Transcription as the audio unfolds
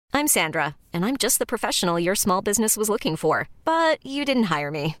I'm Sandra, and I'm just the professional your small business was looking for. But you didn't hire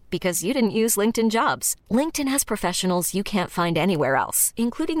me because you didn't use LinkedIn Jobs. LinkedIn has professionals you can't find anywhere else,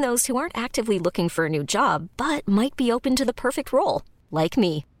 including those who aren't actively looking for a new job, but might be open to the perfect role, like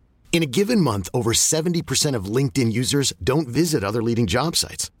me. In a given month, over 70% of LinkedIn users don't visit other leading job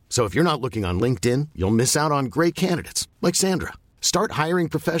sites. So if you're not looking on LinkedIn, you'll miss out on great candidates like Sandra. Start hiring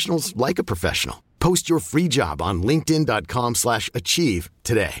professionals like a professional. Post your free job on linkedin.com/achieve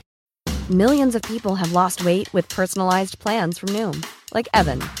today. Millions of people have lost weight with personalized plans from Noom. Like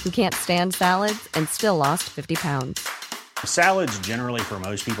Evan, who can't stand salads and still lost 50 pounds. Salads generally for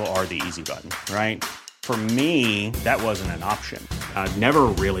most people are the easy button, right? For me, that wasn't an option. I never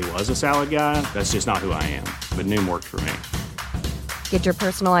really was a salad guy. That's just not who I am. But Noom worked for me. Get your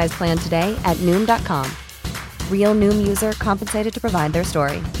personalized plan today at Noom.com. Real Noom user compensated to provide their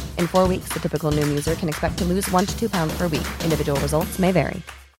story. In 4 weeks, the typical Noom user can expect to lose 1 to 2 pounds per week. Individual results may vary.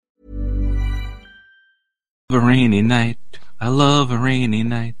 A rainy night. I love a rainy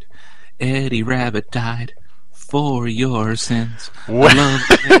night. Eddie Rabbit died for your sins. I love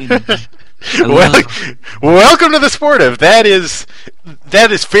a rainy night. Welcome to the Sportive. That is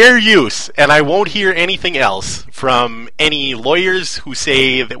fair use, and I won't hear anything else from any lawyers who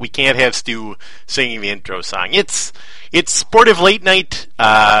say that we can't have Stu singing the intro song. It's Sportive Late Night.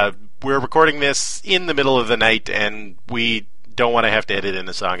 We're recording this in the middle of the night, and we don't want to have to edit in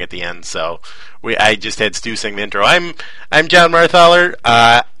a song at the end, so I just had Stu sing the intro. I'm John Marthaler.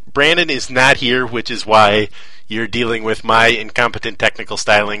 Brandon is not here, which is why you're dealing with my incompetent technical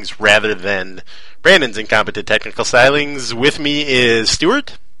stylings rather than Brandon's incompetent technical stylings. With me is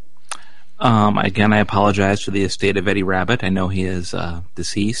Stuart. Again, I apologize for the estate of Eddie Rabbit. I know he is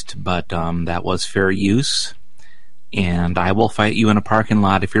deceased, but that was fair use, and I will fight you in a parking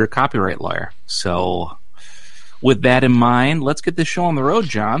lot if you're a copyright lawyer. So with that in mind, let's get this show on the road,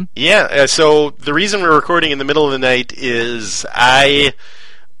 John. Yeah, so the reason we're recording in the middle of the night is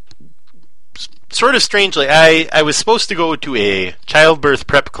sort of strangely, I was supposed to go to a childbirth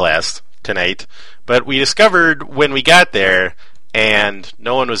prep class tonight, but we discovered when we got there, and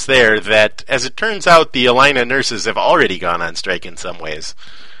no one was there, that, as it turns out, the Alina nurses have already gone on strike in some ways.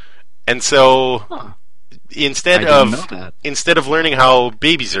 And so, instead of learning how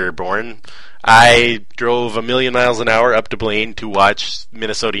babies are born, I drove 1,000,000 miles an hour up to Blaine to watch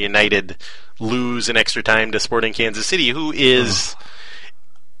Minnesota United lose in extra time to Sporting Kansas City, who is...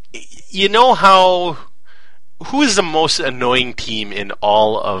 You know who is the most annoying team in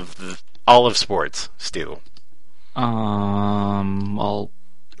all of sports, Stu? Well,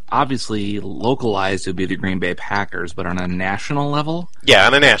 obviously localized would be the Green Bay Packers, but on a national level? Yeah,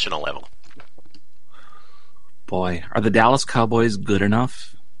 on a national level. Boy, are the Dallas Cowboys good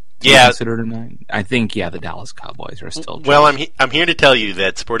enough? Yeah, I think the Dallas Cowboys are still. Well, I'm here to tell you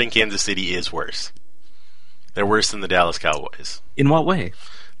that Sporting Kansas City is worse. They're worse than the Dallas Cowboys. In what way?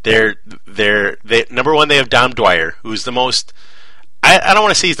 They number one, they have Dom Dwyer, who's the most... I don't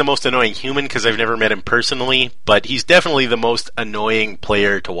want to say he's the most annoying human because I've never met him personally, but he's definitely the most annoying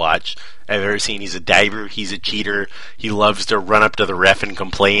player to watch I've ever seen. He's a diver, he's a cheater, he loves to run up to the ref and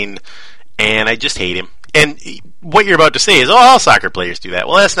complain, and I just hate him. And what you're about to say is, all soccer players do that.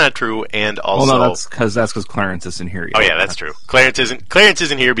 Well, that's not true, and also... Well, no, that's because Clarence isn't here yet. Oh, yeah, that's true. Clarence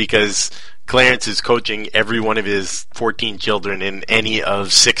isn't here because Clarence is coaching every one of his 14 children in any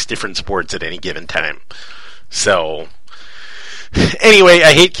of 6 different sports at any given time. So, anyway,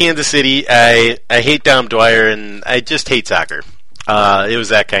 I hate Kansas City, I hate Dom Dwyer, and I just hate soccer. It was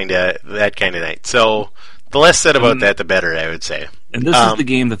that kind of night. So, the less said about that, the better, I would say. And this is the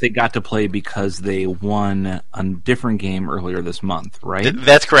game that they got to play because they won a different game earlier this month, right?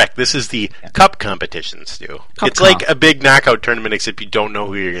 That's correct. This is the Cup competition, Stu. It's like a big knockout tournament, except you don't know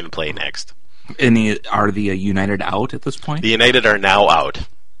who you're going to play next. And are the United out at this point? The United are now out.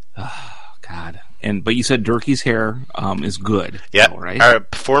 Oh, God. But you said Durkee's hair is good. Yeah, though, right?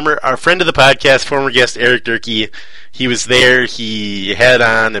 Our friend of the podcast, former guest Eric Durkee, he was there. He had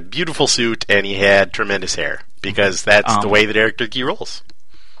on a beautiful suit and he had tremendous hair because that's the way that Eric Durkee rolls.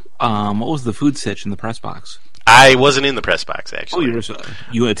 What was the food sitch in the press box? I wasn't in the press box, actually. Oh,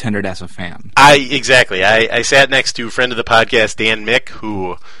 you attended as a fan. Exactly. I sat next to a friend of the podcast, Dan Mick,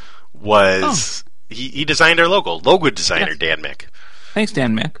 who was he designed our logo designer, yes. Dan Mick. Thanks,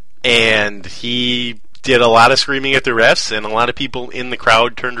 Dan Mick. And he did a lot of screaming at the refs, and a lot of people in the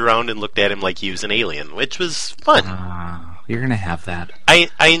crowd turned around and looked at him like he was an alien, which was fun. You're going to have that. I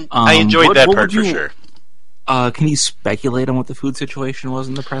enjoyed that part for sure. Can you speculate on what the food situation was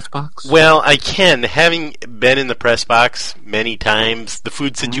in the press box? Well, I can. Having been in the press box many times, the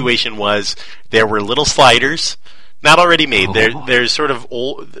food situation was there were little sliders Not already made. Oh. There's sort of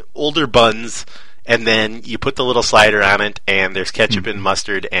older buns, and then you put the little slider on it, and there's ketchup and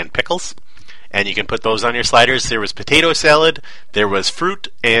mustard and pickles. And you can put those on your sliders. There was potato salad, there was fruit,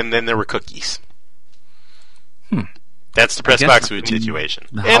 and then there were cookies. That's the press box food situation.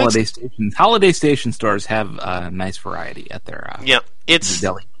 The holiday station stores have a nice variety at their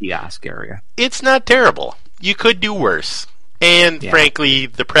deli kiosk area. It's not terrible. You could do worse. And frankly,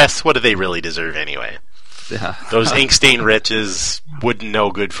 the press, what do they really deserve anyway? Those ink-stained wretches wouldn't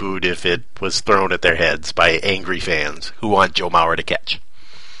know good food if it was thrown at their heads by angry fans who want Joe Mauer to catch.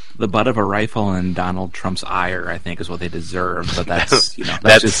 The butt of a rifle and Donald Trump's ire, I think, is what they deserve. But that's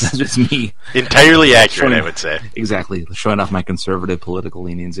that's just me. Entirely accurate, I would say. Exactly, showing off my conservative political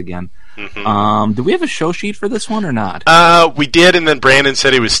leanings again. Do we have a show sheet for this one or not? We did, and then Brandon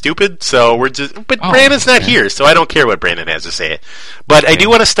said it was stupid. So we're just. But Brandon's not here, so I don't care what Brandon has to say. But I do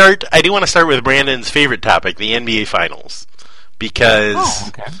want to start. I do want to start with Brandon's favorite topic, the NBA Finals,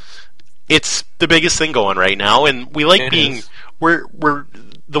 because it's the biggest thing going right now, and we like being. We're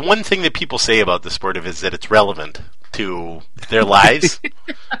the one thing that people say about the sport is that it's relevant to their lives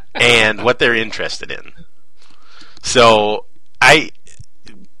and what they're interested in. So I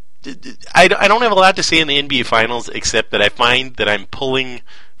don't have a lot to say in the NBA Finals except that I find that I'm pulling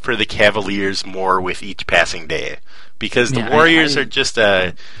for the Cavaliers more with each passing day because the Warriors are just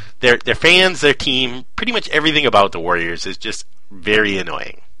their fans, their team, pretty much everything about the Warriors is just very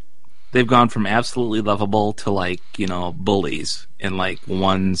annoying. They've gone from absolutely lovable to bullies in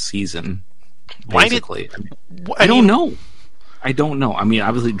one season. Basically, I don't know. I don't know. I mean,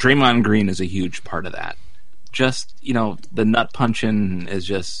 obviously, Draymond Green is a huge part of that. Just the nut punching is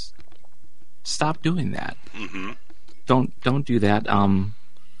just stop doing that. Mm-hmm. Don't do that.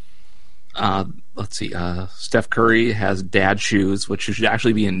 Let's see. Steph Curry has dad shoes, which should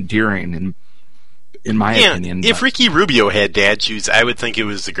actually be endearing in my opinion. If Ricky Rubio had dad shoes, I would think it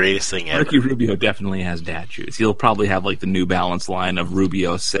was the greatest thing ever. Ricky Rubio definitely has dad shoes. He'll probably have the New Balance line of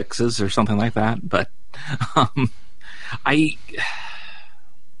Rubio 6s or something like that. But I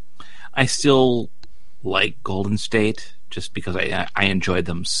still like Golden State just because I enjoyed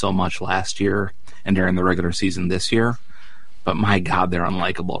them so much last year and during the regular season this year. But my God, they're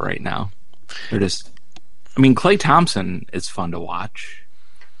unlikable right now. They're just... I mean, Klay Thompson is fun to watch.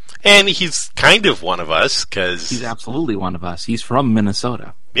 And he's kind of one of us, because... He's absolutely one of us. He's from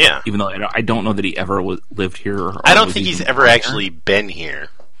Minnesota. Yeah. Even though I don't know that he ever lived here. I don't think he's ever actually been here.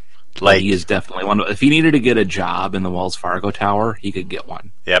 He is definitely one of... If he needed to get a job in the Wells Fargo Tower, he could get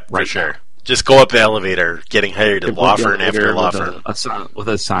one. Yep, for sure. Just go up the elevator, getting hired at law firm after law firm. With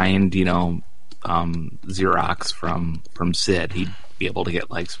a signed, Xerox from Sid, he'd be able to get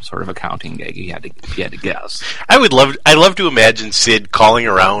some sort of accounting gig. He had to guess. I love to imagine Sid calling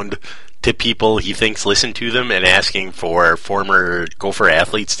around to people he thinks listen to them and asking for former Gopher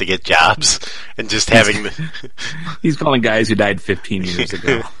athletes to get jobs and just having he's calling guys who died 15 years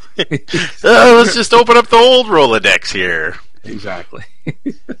ago. Let's just open up the old Rolodex here. Exactly.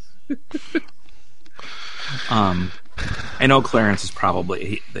 I know Clarence is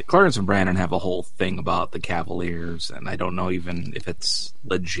Clarence and Brandon have a whole thing about the Cavaliers, and I don't know even if it's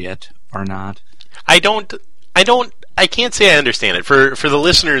legit or not. I can't say I understand it. For the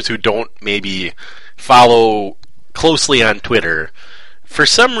listeners who don't maybe follow closely on Twitter, for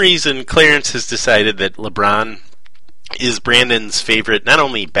some reason Clarence has decided that LeBron is Brandon's favorite, not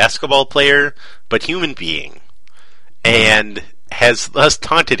only basketball player, but human being. And has thus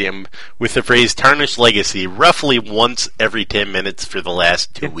taunted him with the phrase tarnished legacy roughly once every 10 minutes for the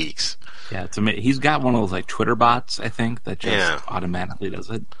last 2 weeks. Yeah, he's got one of those Twitter bots, I think, that just automatically does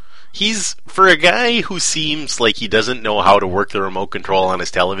it. He's, for a guy who seems like he doesn't know how to work the remote control on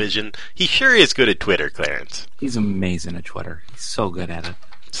his television, he sure is good at Twitter, Clarence. He's amazing at Twitter. He's so good at it.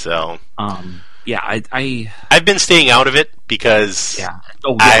 So, I've been staying out of it because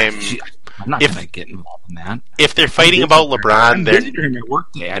I'm not going to get involved in that. If they're fighting about LeBron... I'm busy during my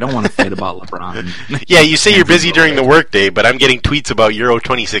workday. I don't want to fight about LeBron. Yeah, you say you're busy during the workday, but I'm getting tweets about Euro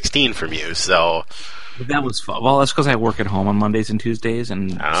 2016 from you, so... That was fun. Well, that's because I work at home on Mondays and Tuesdays,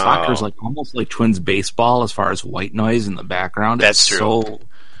 and soccer's almost like Twins baseball as far as white noise in the background. That's true.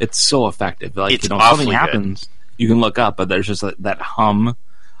 It's so effective. It's something happens, you can look up, but there's just that hum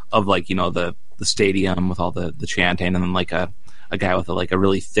of the stadium with all the chanting, and then a guy with a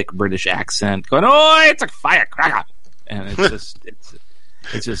really thick British accent going, "Oh, it's a firecracker," and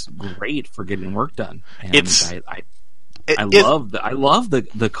it's just great for getting work done. And I love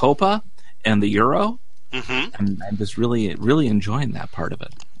the Copa and the Euro, and I'm just really really enjoying that part of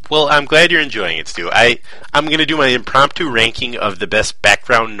it. Well, I'm glad you're enjoying it, Stu. I'm going to do my impromptu ranking of the best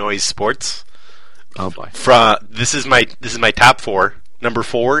background noise sports Oh boy. This is my top 4. Number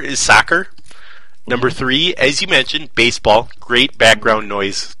 4 is soccer. Number 3, as you mentioned, baseball. Great background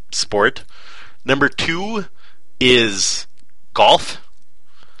noise sport. Number 2 is golf.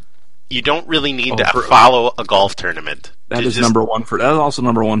 You don't really need to follow a golf tournament. That is also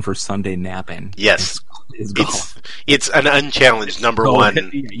number 1 for Sunday napping. Yes. Is golf. It's an unchallenged number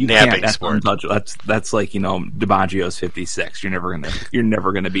 1 napping sport. That's like, DiMaggio's 56. You're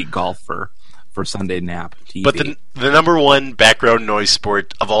never gonna beat golf for Sunday nap TV. But the number 1 background noise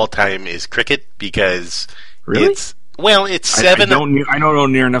sport of all time is cricket, because it's 7. I don't know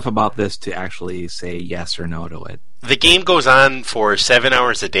near enough about this to actually say yes or no to it. The game goes on for 7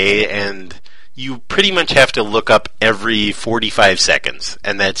 hours a day, and you pretty much have to look up every 45 seconds,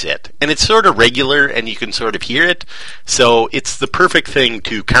 and that's it. And it's sort of regular, and you can sort of hear it, so it's the perfect thing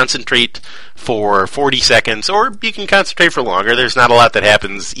to concentrate for 40 seconds, or you can concentrate for longer. There's not a lot that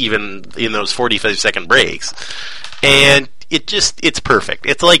happens even in those 45-second breaks. And it's perfect.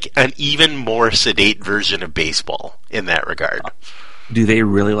 It's like an even more sedate version of baseball in that regard. Do they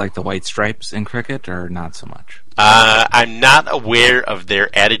really like the white stripes in cricket, or not so much? I'm not aware of their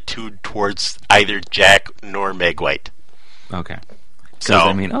attitude towards either Jack nor Meg White. Okay.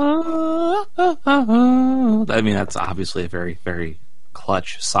 So that's obviously a very, very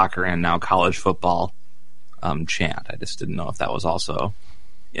clutch soccer and now college football chant. I just didn't know if that was also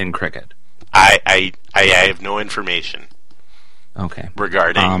in cricket. I have no information. Okay.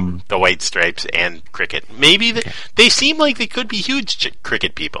 Regarding the white stripes and cricket. Maybe they seem like they could be huge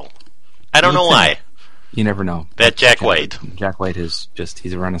cricket people. I don't know why. You never know. That Jack White. Jack White is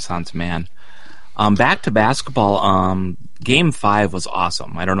he's a Renaissance man. Back to basketball. Game 5 was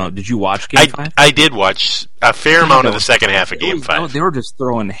awesome. I don't know. Did you watch Game 5? I did watch a fair amount of the second half of Game 5. They were just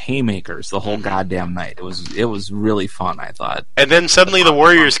throwing haymakers the whole goddamn night. It was really fun, I thought. And then suddenly the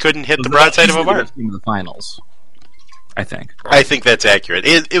Warriors couldn't hit the broadside of a barn. In the finals, I think. I think that's accurate.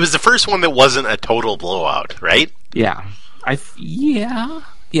 It was the first one that wasn't a total blowout, right? Yeah.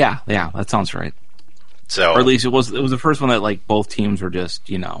 Yeah, that sounds right. So, or at least it was the first one that like both teams were just,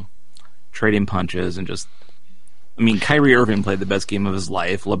 trading punches and just. I mean, Kyrie Irving played the best game of his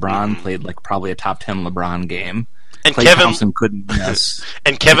life. LeBron played like probably a top 10 LeBron game. And Klay Thompson couldn't miss.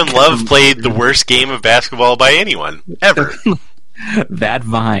 And Kevin Love played the worst game of basketball by anyone ever. That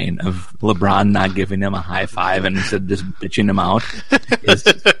vine of LeBron not giving him a high five and instead just bitching him out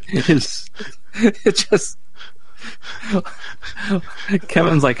it's just.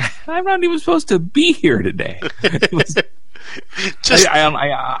 Kevin's like, I'm not even supposed to be here today.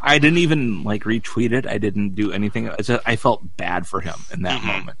 I didn't even like retweet it. I didn't do anything. I felt bad for him in that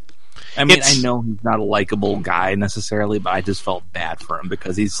moment. I mean, I know he's not a likable guy necessarily, but I just felt bad for him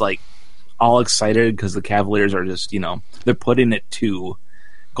because he's like all excited because the Cavaliers are just, they're putting it to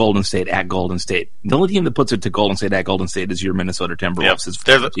Golden State at Golden State. The only team that puts it to Golden State at Golden State is your Minnesota Timberwolves. Yep.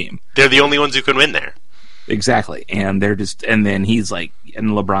 They're the team. They're the only ones who can win there. Exactly. And and then he's like,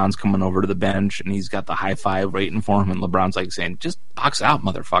 and LeBron's coming over to the bench and he's got the high five waiting for him. And LeBron's like saying, just box out,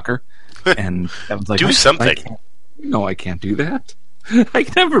 motherfucker. And I was like, do something. I can't do that.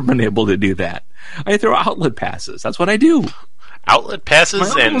 I've never been able to do that. I throw outlet passes. That's what I do. Outlet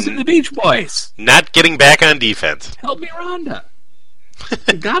passes and was in the Beach Boys. Not getting back on defense. Help me, Rhonda.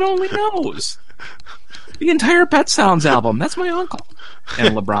 God only knows. The entire Pet Sounds album. That's my uncle.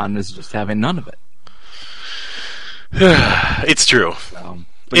 And LeBron is just having none of it. It's true.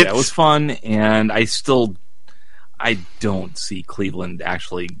 It was fun, and I don't see Cleveland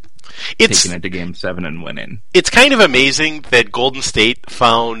actually taking it to Game 7 and winning. It's kind of amazing that Golden State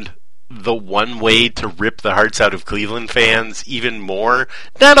found the one way to rip the hearts out of Cleveland fans even more.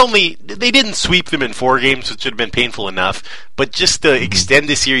 Not only, they didn't sweep them in 4 games, which would have been painful enough, but just to extend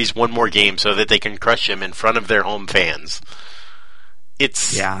the series one more game so that they can crush them in front of their home fans.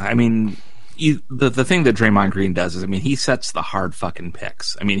 Yeah, I mean... The thing that Draymond Green does is, he sets the hard fucking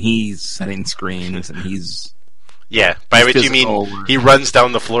picks. He's setting screens and he's... Yeah, by which you mean he runs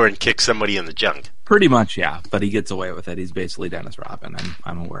down the floor and kicks somebody in the junk. Pretty much, yeah, but he gets away with it. He's basically Dennis Rodman.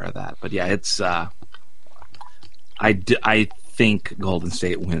 I'm aware of that. But yeah, it's... I think Golden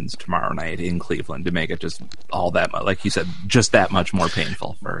State wins tomorrow night in Cleveland to make it just all that, like you said, just that much more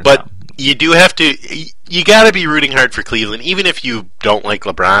painful for But them. You do have to, you got to be rooting hard for Cleveland, even if you don't like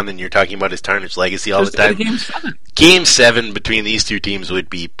LeBron and you're talking about his tarnished legacy all the time. Game 7. Game 7 between these two teams would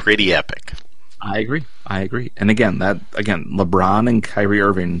be pretty epic. I agree. And again, LeBron and Kyrie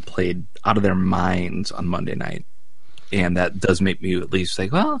Irving played out of their minds on Monday night. And that does make me at least say,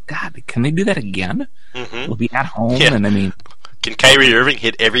 well, God, can they do that again? We'll be at home, and Can Kyrie Irving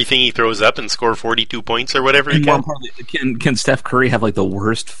hit everything he throws up and score 42 points or whatever he can? Can Steph Curry have like the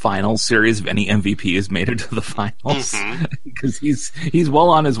worst final series of any MVP who's made it to the finals? Because he's well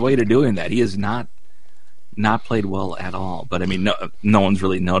on his way to doing that. He has not played well at all. But I mean, no one's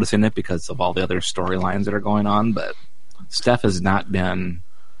really noticing it because of all the other storylines that are going on. But Steph has not been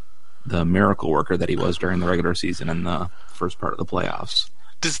the miracle worker that he was during the regular season and the first part of the playoffs.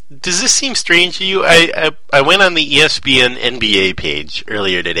 Does this seem strange to you? I went on the ESPN NBA page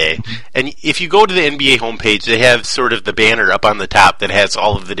earlier today, and if you go to the NBA homepage, they have sort of the banner up on the top that has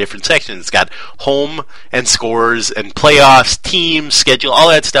all of the different sections. It's got home and scores and playoffs, teams, schedule, all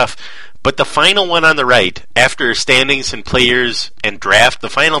that stuff. But the final one on the right, after standings and players and draft, the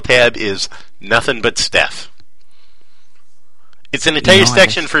final tab is nothing but Steph. It's an entire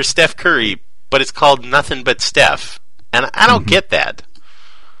section for Steph Curry, but it's called nothing but Steph. And I don't get that.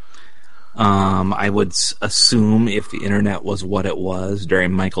 I would assume if the internet was what it was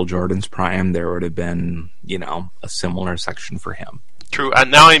during Michael Jordan's prime, there would have been, a similar section for him. True.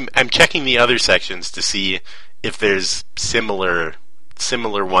 Now I'm checking the other sections to see if there's similar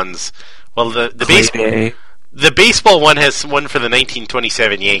ones. Well, the baseball one has one for the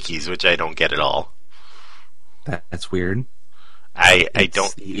 1927 Yankees, which I don't get at all. That's weird. I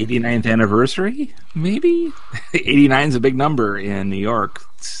don't. The 89th anniversary, maybe? 89 is a big number in New York.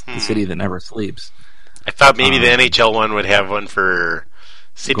 It's the city that never sleeps. I thought maybe the NHL one would have one for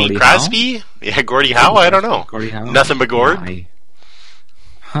Sidney Gordie Crosby? Howe? Yeah, Gordie Howe? I don't know. Gordie Howe? Nothing but Gord?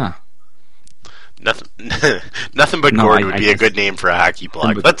 Nothing but Gord would be a good name for a hockey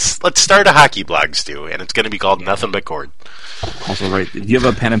blog. Let's start a hockey blog, Stu, and it's going to be called Nothing But Gord. Also, do you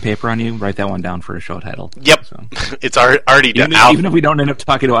have a pen and paper on you? Write that one down for a show title. Yep. So. It's already done. Even if we don't end up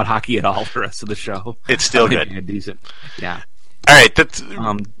talking about hockey at all the rest of the show. It's still good. Decent. Yeah. All right, that's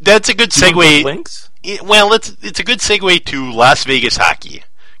a good segue. Links? Well, it's a good segue to Las Vegas hockey.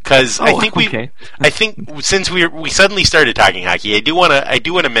 Because I think since we suddenly started talking hockey, I do want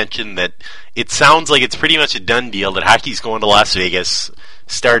to mention that it sounds like it's pretty much a done deal that hockey's going to Las Vegas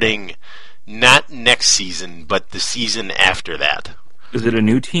starting not next season, but the season after that. Is it a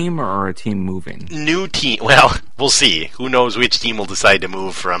new team or a team moving? New team. Well, we'll see. Who knows which team will decide to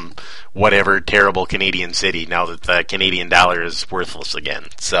move from whatever terrible Canadian city now that the Canadian dollar is worthless again.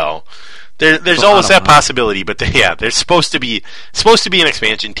 So. There's always that possibility, but there's supposed to be an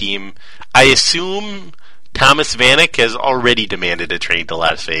expansion team. I assume Thomas Vanek has already demanded a trade to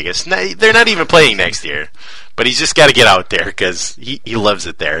Las Vegas. They're not even playing next year, but he's just got to get out there because he loves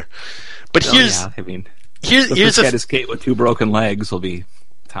it there. But here's the first guy to skate with 2 broken legs will be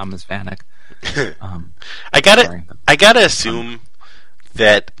Thomas Vanek. I gotta assume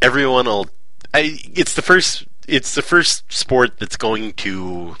that everyone will. It's the first sport that's going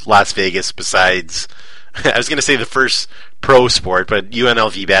to Las Vegas besides, I was going to say the first pro sport, but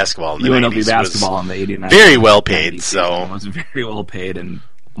UNLV basketball in the 90s basketball in the 89 very well paid. So it was very well paid and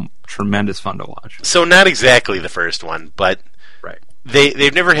tremendous fun to watch. So not exactly the first one, but right.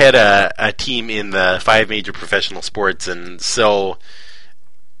 They've never had a team in the 5 major professional sports, and so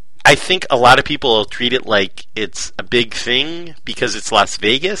I think a lot of people will treat it like it's a big thing because it's Las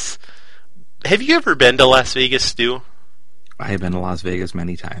Vegas. Have you ever been to Las Vegas, Stu? I have been to Las Vegas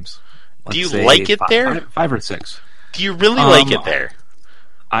many times. Do you like it there? 5 or 6. Do you really like it there?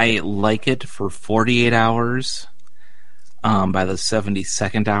 I like it for 48 hours. By the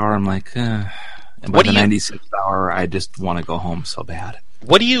 72nd hour, I'm like, and by the 96th hour, I just want to go home so bad.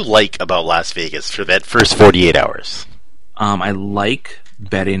 What do you like about Las Vegas for that first 48 hours? I like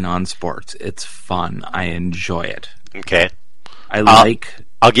betting on sports. It's fun. I enjoy it. Okay.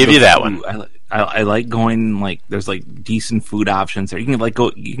 I'll give you that one. I like going, there's decent food options there. You can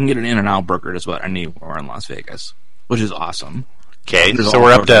get an In-N-Out burger just about anywhere in Las Vegas, which is awesome. Okay, so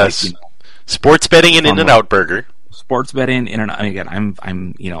we're up to sports betting and In-N-Out burger. Sports betting, In-N-Out. And again, I'm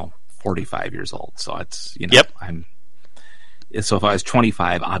 45 years old, so it's Yep. So if I was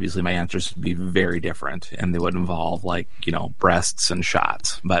 25, obviously my answers would be very different, and they would involve breasts and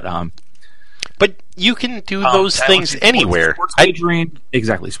shots. But you can do those things anywhere. Sports wagering,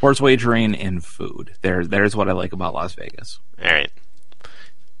 exactly. Sports wagering and food. There's what I like about Las Vegas. All right.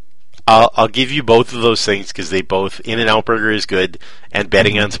 I'll give you both of those things because they both In-N-Out Burger is good and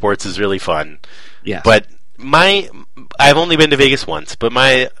betting on sports is really fun. Yeah. But I've only been to Vegas once, but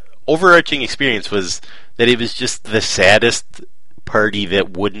my overarching experience was that it was just the saddest party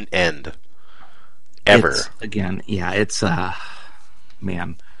that wouldn't end ever. It's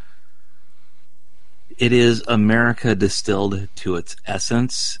man. It is America distilled to its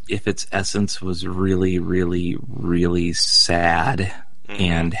essence. If its essence was really, really, really sad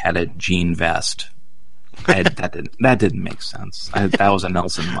and had a jean vest, That didn't make sense. That was a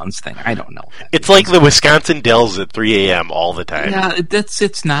Nelson Muntz thing. I don't know. It's like the Wisconsin Dells at 3 a.m. all the time. Yeah,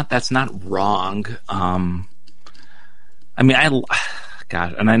 that's not wrong. I mean,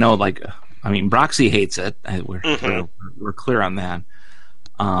 God, and I know, like, I mean, Broxy hates it. We're clear on that.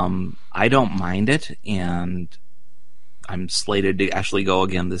 I don't mind it, and I'm slated to actually go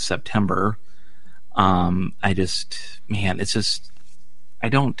again this September. I just, man, it's just,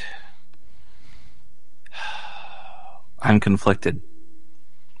 I'm conflicted.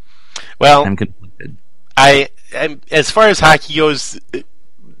 Well, I'm conflicted. I'm as far as hockey goes,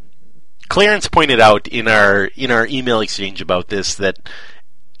 Clarence pointed out in our email exchange about this that,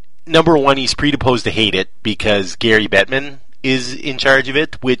 number one, he's predisposed to hate it because Gary Bettman is in charge of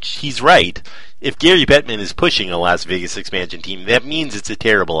it, which he's right. If Gary Bettman is pushing a Las Vegas expansion team, that means it's a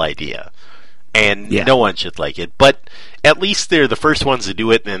terrible idea. And no one should like it. But at least they're the first ones to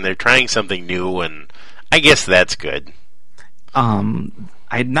do it, and they're trying something new, and I guess that's good. I'm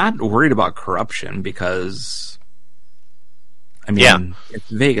not worried about corruption because, I mean, it's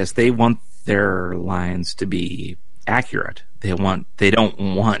Vegas. They want their lines to be accurate. They don't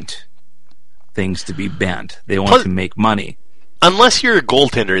want things to be bent. They want to make money. Unless you're a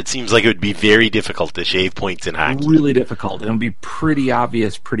goaltender, it seems like it would be very difficult to shave points in hockey. Really difficult. It would be pretty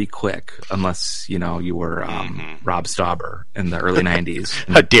obvious pretty quick, unless, you were Rob Stauber in the early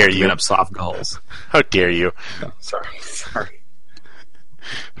 90s. How dare you? Up soft goals. How dare you? No, sorry.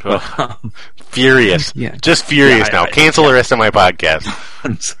 Well, furious. Yeah. Just furious now. Cancel the rest of my podcast.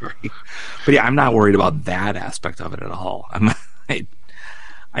 I'm sorry. But yeah, I'm not worried about that aspect of it at all.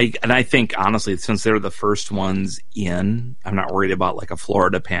 I think, honestly, since they're the first ones in, I'm not worried about like a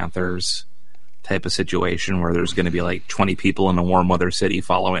Florida Panthers type of situation where there's going to be like 20 people in a warm weather city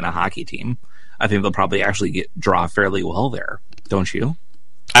following a hockey team. I think they'll probably actually draw fairly well there. Don't you?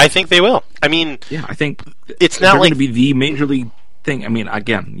 I think they will. I mean, yeah, I think it's not going like to be the major league thing. I mean,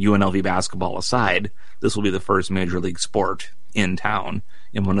 again, UNLV basketball aside, this will be the first major league sport in town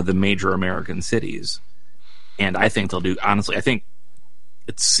in one of the major American cities. And I think they'll do, honestly, I think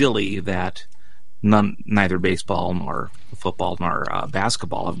it's silly that neither baseball nor football nor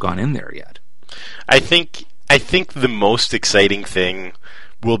basketball have gone in there yet. I think the most exciting thing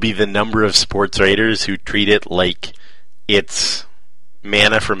will be the number of sports writers who treat it like it's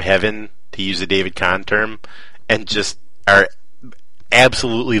manna from heaven, to use a David Kahn term, and just are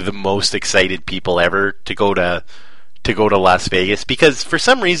absolutely the most excited people ever to go to Las Vegas, because for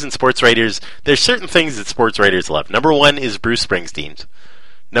some reason sports writers, there's certain things that sports writers love. Number one is Bruce Springsteen's.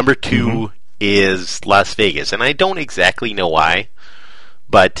 Number two is Las Vegas, and I don't exactly know why,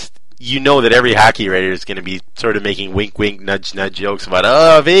 but you know that every hockey writer is going to be sort of making wink, wink, nudge, nudge jokes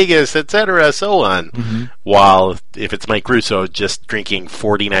about, Vegas, etc., so on. Mm-hmm. While if it's Mike Russo just drinking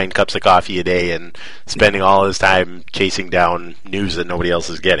 49 cups of coffee a day and spending all his time chasing down news that nobody else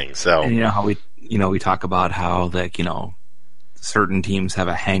is getting. So, and how we talk about how certain teams have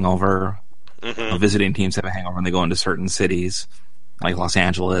a hangover, visiting teams have a hangover when they go into certain cities, like Los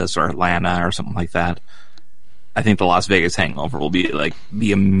Angeles or Atlanta or something like that. I think the Las Vegas hangover will be like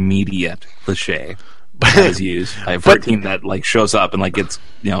the immediate cliche that is used for a team that like shows up and like gets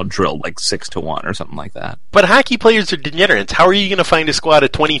drilled like 6-1 or something like that. But hockey players are degenerates. How are you going to find a squad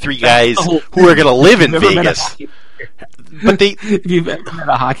of 23 guys who are going to live in Vegas? But if you've ever met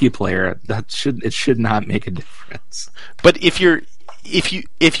a hockey player, it should not make a difference. But if you're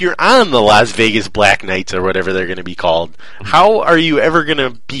on the Las Vegas Black Knights or whatever they're going to be called, how are you ever going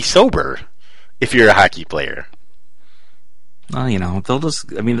to be sober if you're a hockey player? Well, they'll just,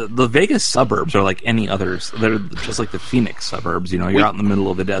 the Vegas suburbs are like any others. They're just like the Phoenix suburbs. You're out in the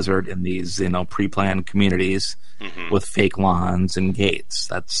middle of the desert in these, pre-planned communities with fake lawns and gates.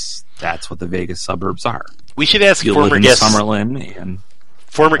 That's what the Vegas suburbs are. We should ask former guest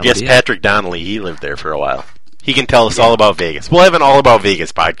Patrick Donnelly. He lived there for a while. He can tell us all about Vegas. We'll have an all about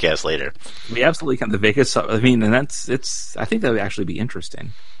Vegas podcast later. We absolutely can. The Vegas, and I think that would actually be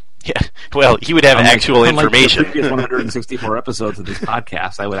interesting. Yeah, well, he would have actual information. The previous 164 episodes of this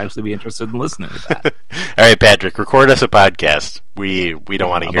podcast, I would actually be interested in listening to that. All right, Patrick, record us a podcast. We don't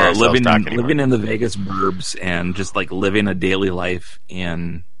want to hear ourselves talk anymore. Living in the Vegas burbs and just like living a daily life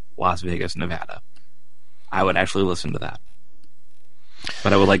in Las Vegas, Nevada. I would actually listen to that.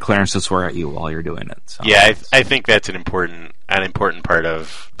 But I would like Clarence to swear at you while you're doing it. So. Yeah, I think that's an important part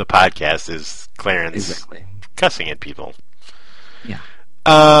of the podcast is Clarence cussing at people. Yeah.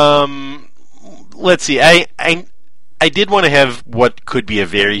 Let's see. I did want to have what could be a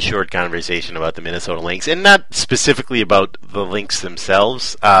very short conversation about the Minnesota Lynx, and not specifically about the Lynx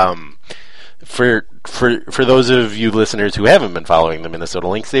themselves. for those of you listeners who haven't been following the Minnesota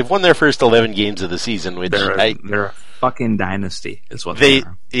Lynx, they've won their first 11 games of the season, which they're a fucking dynasty, is what they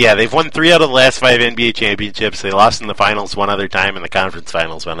are. Yeah, they've won 3 out of the last 5 NBA championships. They lost in the finals one other time, and the conference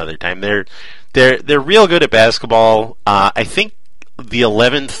finals one other time. They're real good at basketball. I think the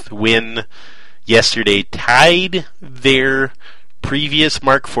 11th win yesterday tied their previous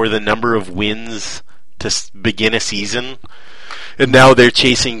mark for the number of wins to begin a season, and now they're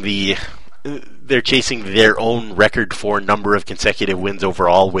chasing their own record for number of consecutive wins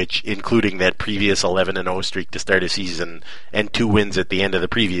overall, which including that previous 11-0 streak to start a season and 2 wins at the end of the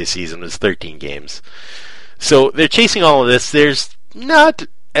previous season was 13 games. So they're chasing all of this. There's not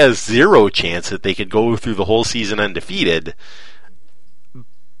a 0 chance that they could go through the whole season undefeated,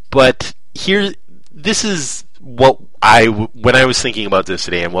 but this is what when I was thinking about this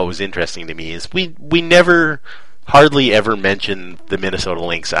today, and what was interesting to me is we never hardly ever mention the Minnesota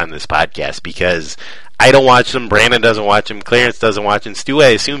Lynx on this podcast because I don't watch them, Brandon doesn't watch them, Clarence doesn't watch them. Stu, I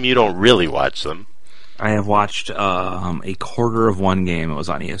assume you don't really watch them. I have watched a quarter of one game. It was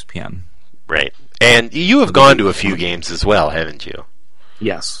on ESPN. Right. And you have gone to a few games as well, haven't you?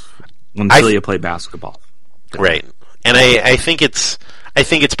 Yes. When Celia played basketball. Right. And I think it's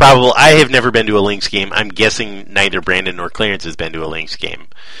probable. I have never been to a Lynx game. I'm guessing neither Brandon nor Clarence has been to a Lynx game.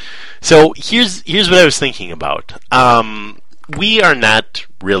 So here's what I was thinking about. We are not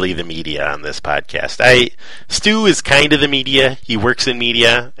really the media on this podcast. Stu is kind of the media. He works in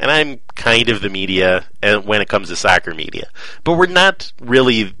media, and I'm kind of the media when it comes to soccer media. But we're not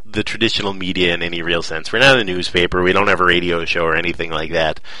really the traditional media in any real sense. We're not a newspaper. We don't have a radio show or anything like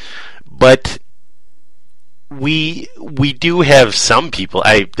that. But we do have some people.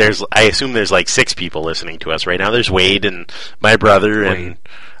 I assume there's like 6 people listening to us right now. There's Wade and my brother and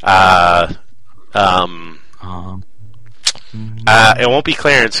it won't be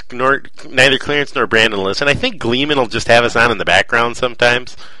Clarence. Neither Clarence nor Brandon will listen. I think Gleeman will just have us on in the background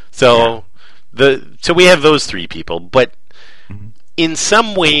sometimes. So so we have those 3 people, but in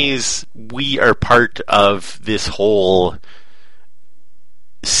some ways we are part of this whole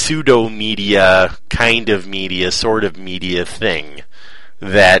pseudo media, kind of media, sort of media thing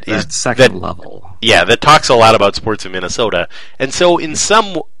that is second level. Yeah, that talks a lot about sports in Minnesota. And so in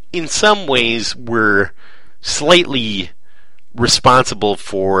some ways we're slightly responsible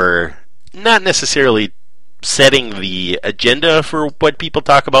for not necessarily setting the agenda for what people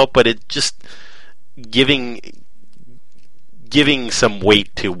talk about, but it just giving some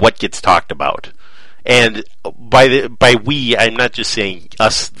weight to what gets talked about. And by we, I'm not just saying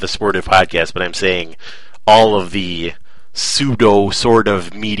us, the Sportive Podcast, but I'm saying all of the pseudo sort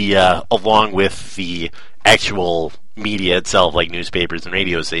of media along with the actual media itself, like newspapers and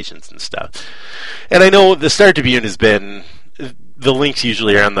radio stations and stuff. And I know the Star Tribune has been, the Lynx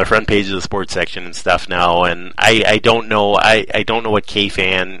usually are on the front page of the sports section and stuff now, and I don't know what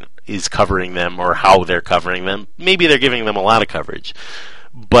K-Fan is covering them or how they're covering them. Maybe they're giving them a lot of coverage.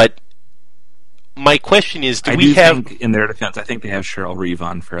 But my question is, do we have... think, in their defense, I think they have Cheryl Reeve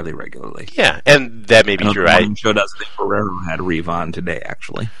on fairly regularly. Yeah, and that may be true. The show does. I think Ferrero had Reeve on today,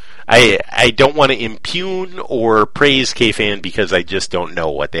 actually. I don't want to impugn or praise K-Fan because I just don't know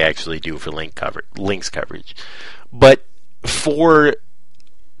what they actually do for Lynx coverage. But for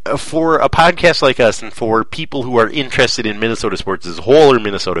a podcast like us and for people who are interested in Minnesota sports as a whole or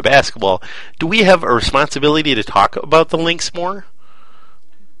Minnesota basketball, do we have a responsibility to talk about the Lynx more?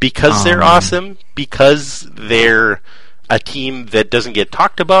 Because they're awesome? Because they're a team that doesn't get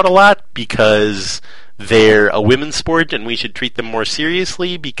talked about a lot? Because they're a women's sport and we should treat them more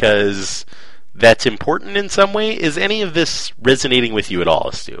seriously because that's important in some way? Is any of this resonating with you at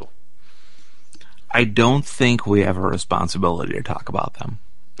all, Stu? I don't think we have a responsibility to talk about them.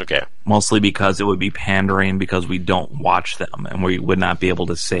 Okay. Mostly because it would be pandering because we don't watch them and we would not be able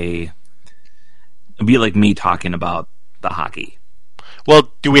to say... It'd be like me talking about the hockey.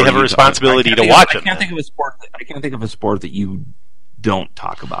 Well, do we have a responsibility to watch them? I can't think of a sport that you don't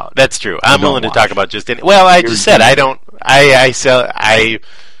talk about. That's true. I'm willing to talk about just any. Well, I just said I don't. I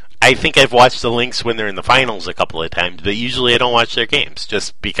think I've watched the Lynx when they're in the finals a couple of times, but usually I don't watch their games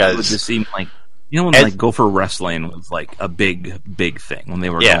just because. It just seemed like when Gopher Wrestling was like a big thing when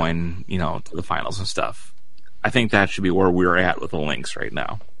they were going to the finals and stuff. I think that should be where we're at with the Lynx right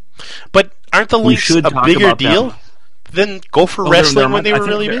now. But aren't the Lynx a bigger deal than Gopher Wrestling when they were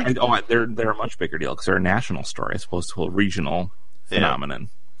really big? They're a much bigger deal because they're a national story as opposed to a regional phenomenon.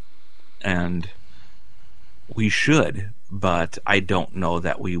 And we should, but I don't know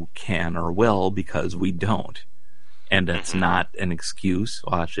that we can or will because we don't. And it's not an excuse.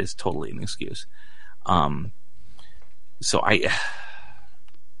 Well, actually, it's totally an excuse. So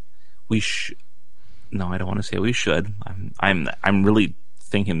No, I don't want to say we should. I'm really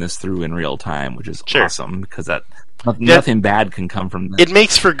thinking this through in real time, which is awesome because nothing bad can come from this. It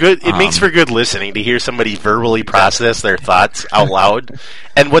makes for good. It makes for good listening to hear somebody verbally process their thoughts out loud.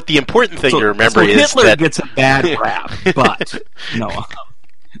 And what the important thing to remember is Hitler that gets a bad rap, but no.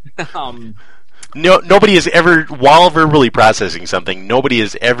 Nobody has ever, while verbally processing something, nobody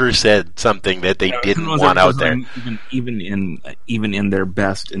has ever said something that they didn't want out there. Even in their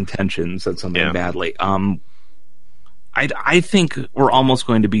best intentions, said something badly. I think we're almost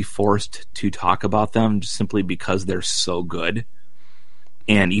going to be forced to talk about them just simply because they're so good.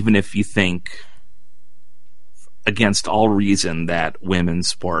 And even if you think against all reason that women's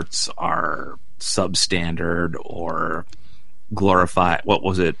sports are substandard or glorify, what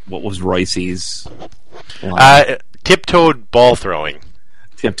was Royce's tiptoed ball throwing,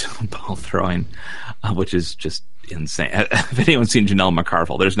 which is just insane. If anyone's seen Janelle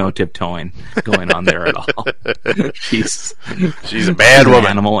McCarville, there's no tiptoeing going on there at all. She's a bad woman,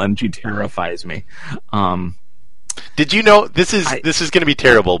 animal, and she terrifies me. Did you know this is going to be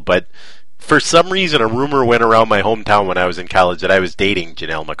terrible? But for some reason, a rumor went around my hometown when I was in college that I was dating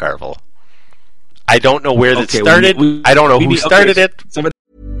Janelle McCarville. I don't know where that started. I don't know who started it.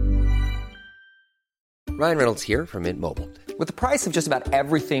 Ryan Reynolds here from Mint Mobile. With the price of just about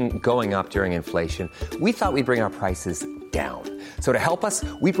everything going up during inflation, we thought we'd bring our prices down. So to help us,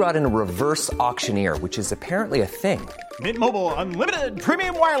 we brought in a reverse auctioneer, which is apparently a thing. Mint Mobile Unlimited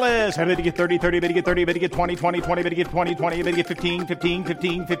Premium Wireless. How to get 30, 30, bit to get 30, bit to get 20, 20, 20, bit to get 20, 20, bit to get 15, 15,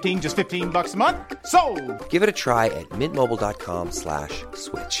 15, 15, just $15 a month? Sold! Give it a try at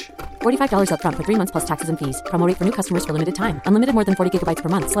mintmobile.com/switch. $45 up front for 3 months plus taxes and fees. Promo rate for new customers for limited time. Unlimited more than 40 gigabytes per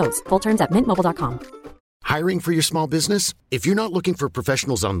month. Slows full terms at mintmobile.com. Hiring for your small business? If you're not looking for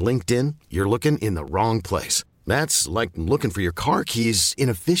professionals on LinkedIn, you're looking in the wrong place. That's like looking for your car keys in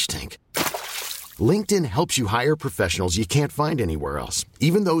a fish tank. LinkedIn helps you hire professionals you can't find anywhere else,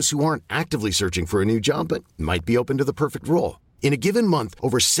 even those who aren't actively searching for a new job but might be open to the perfect role. In a given month,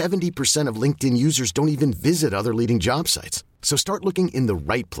 over 70% of LinkedIn users don't even visit other leading job sites. So start looking in the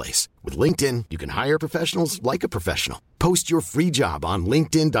right place. With LinkedIn, you can hire professionals like a professional. Post your free job on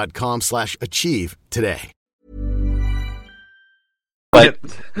linkedin.com/achieve today. But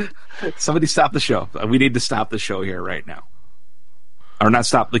somebody stop the show. We need to stop the show here right now. Or not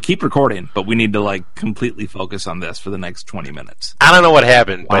stop, keep recording, but we need to completely focus on this for the next 20 minutes. I don't know what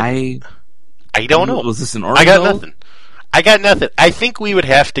happened. I don't know. Was this an order? I got nothing. I think we would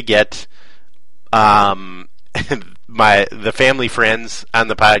have to get the family friends on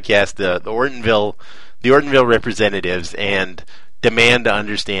the podcast, the Ortonville representatives, and demand to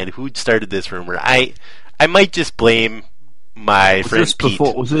understand who started this rumor. I might just blame my friend Pete.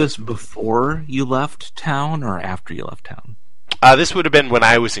 Was this before you left town or after you left town? This would have been when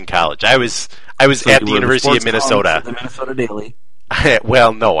I was in college. I was at the University of Minnesota. The Minnesota Daily.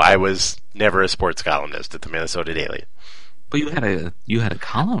 Well, no, I was never a sports columnist at the Minnesota Daily. But you had a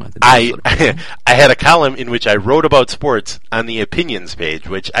column at the Minnesota Daily. I had a column in which I wrote about sports on the opinions page,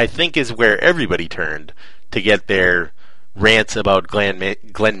 which I think is where everybody turned to get their rants about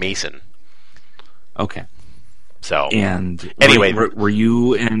Glenn Mason. Okay. So, and anyway, were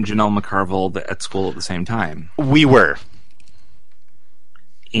you and Janelle McCarville at school at the same time? We were.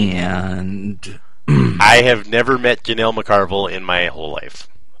 And I have never met Janelle McCarville in my whole life.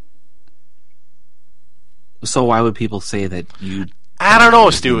 So why would people say that you... I don't know,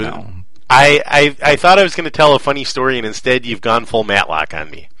 Stu. I thought I was going to tell a funny story, and instead you've gone full Matlock on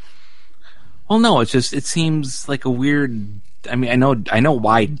me. Well, no, it seems like a weird... I mean, I know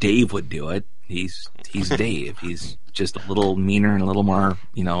why Dave would do it. He's Dave. He's just a little meaner and a little more,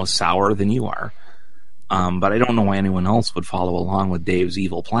 sour than you are. But I don't know why anyone else would follow along with Dave's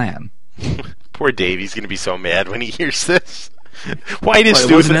evil plan. Poor Dave. He's going to be so mad when he hears this. Why does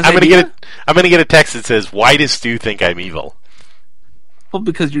Stu? I'm going to get a text that says, "Why does Stu think I'm evil?" Well,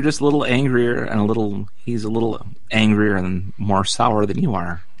 because you're just a little angrier and he's a little angrier and more sour than you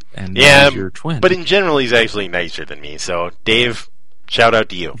are. And he's your twin. But in general, he's actually nicer than me. So, Dave, shout out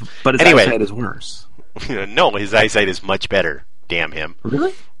to you. But his eyesight is worse. No, his eyesight is much better. Damn him.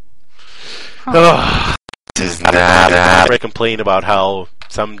 Really? Huh. This is not. I complain about how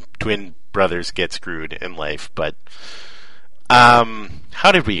some twin brothers get screwed in life, but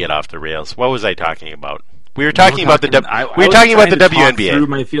how did we get off the rails? What was I talking about? We were talking about the WNBA. Through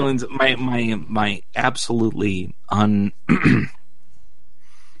my feelings, my absolutely I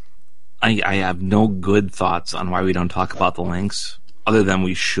have no good thoughts on why we don't talk about the links, other than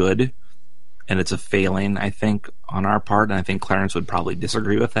we should, and it's a failing, I think, on our part, and I think Clarence would probably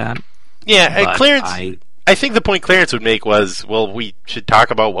disagree with that. Yeah, Clarence. I I think the point Clarence would make was, well, we should talk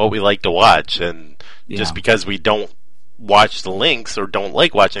about what we like to watch, and just because we don't watch the links or don't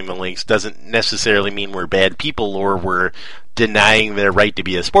like watching the links doesn't necessarily mean we're bad people or we're denying their right to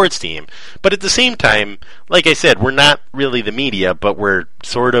be a sports team. But at the same time, like I said, we're not really the media, but we're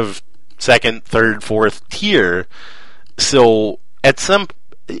sort of second, third, fourth tier. So at some,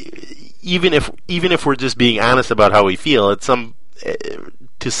 even if we're just being honest about how we feel, to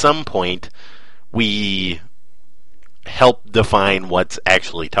some point, we help define what's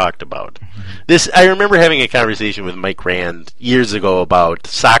actually talked about. I remember having a conversation with Mike Rand years ago about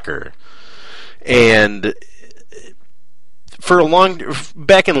soccer, and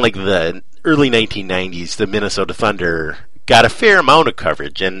back in like the early 1990s, the Minnesota Thunder got a fair amount of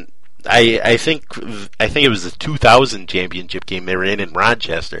coverage, and I think it was the 2000 championship game they were in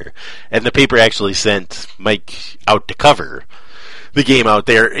Rochester, and the paper actually sent Mike out to cover the game out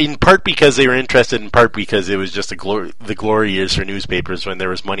there, in part because they were interested, in part because it was just the glory years for newspapers when there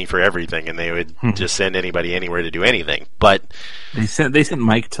was money for everything, and they would just send anybody anywhere to do anything. But they sent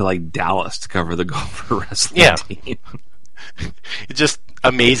Mike to like Dallas to cover the Gopher wrestling team. It's just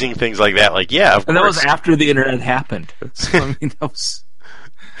amazing things like that. Like, of and course. That was after the internet happened. So, I mean,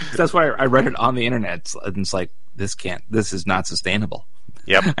 that's why I read it on the internet. And it's like, this is not sustainable.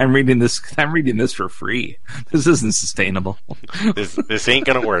 Yep. I'm reading this for free. This isn't sustainable. This ain't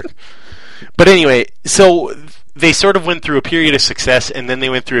gonna work. But anyway, so they sort of went through a period of success, and then they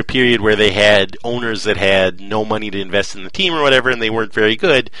went through a period where they had owners that had no money to invest in the team or whatever, and they weren't very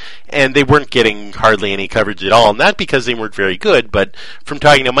good, and they weren't getting hardly any coverage at all. Not because they weren't very good, but from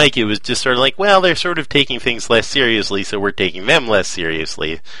talking to Mike, it was just sort of like, well, they're sort of taking things less seriously, so we're taking them less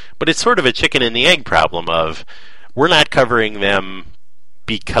seriously. But it's sort of a chicken and the egg problem of, we're not covering them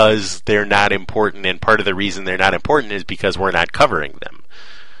because they're not important, and part of the reason they're not important is because we're not covering them.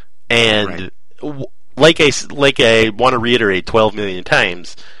 And like I want to reiterate 12 million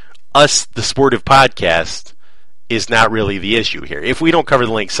times, us, the sportive podcast, is not really the issue here. If we don't cover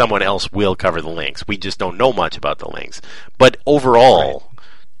the links, someone else will cover the links. We just don't know much about the links. But overall,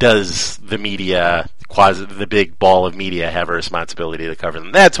 does the media, the big ball of media, have a responsibility to cover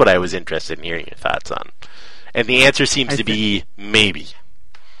them? That's what I was interested in hearing your thoughts on. And the answer seems to be maybe.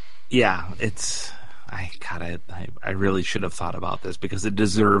 Yeah, I really should have thought about this because it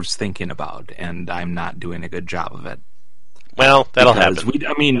deserves thinking about, and I'm not doing a good job of it. Well, that'll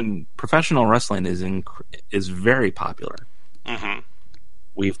happen. Professional wrestling is very popular. Mm-hmm.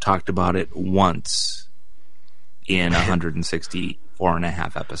 We've talked about it once in 164 and a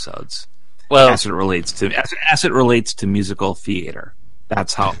half episodes. Well, as it relates to musical theater.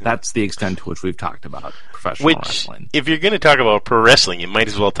 That's the extent to which we've talked about professional wrestling. If you're going to talk about pro wrestling, you might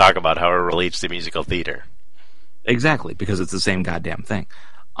as well talk about how it relates to musical theater. Exactly, because it's the same goddamn thing.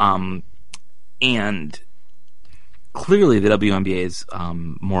 And clearly the WNBA is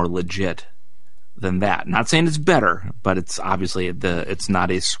more legit than that. Not saying it's better, but it's obviously it's not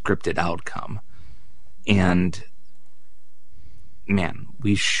a scripted outcome. And man,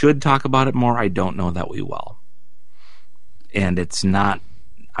 we should talk about it more. I don't know that we will. And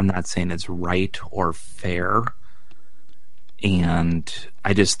I'm not saying it's right or fair. And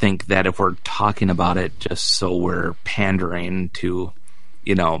I just think that if we're talking about it just so we're pandering to,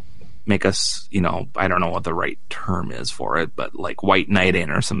 make us, I don't know what the right term is for it, but like white knighting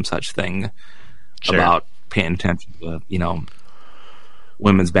or some such thing about paying attention to,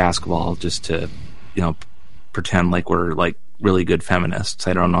 women's basketball just to, pretend like we're like really good feminists.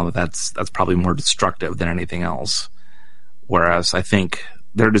 I don't know that's probably more destructive than anything else. Whereas I think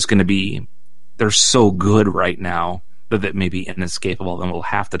they're so good right now that it may be inescapable, and we'll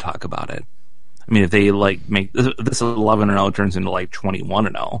have to talk about it. I mean, if they make this 11-0 turns into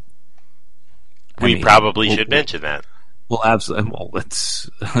 21-0, we probably should mention that. Well, absolutely. Well, it's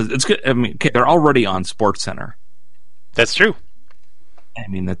good. I mean, they're already on SportsCenter. That's true. I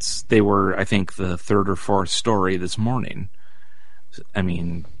mean, they were, I think, the third or fourth story this morning. I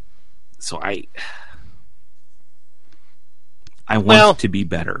mean, so I want to be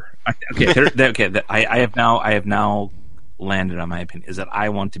better. I have now landed on my opinion is that I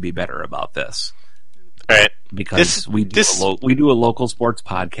want to be better about this. All right, because we do a local sports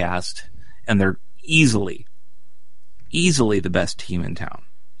podcast, and they're easily the best team in town.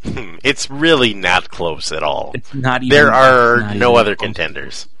 It's really not close at all. It's not even. There are no other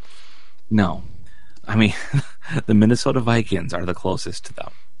contenders. No, I mean the Minnesota Vikings are the closest to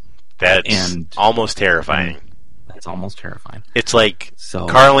them. That's almost terrifying. That's almost terrifying. It's like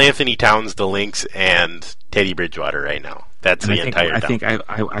Karl Anthony Towns, the Lynx, and Teddy Bridgewater right now. That's the entire town. I think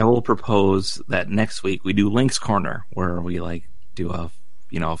I will propose that next week we do Lynx Corner, where we do a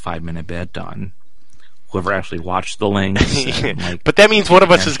 5-minute bit on whoever actually watched the links. And, but that means one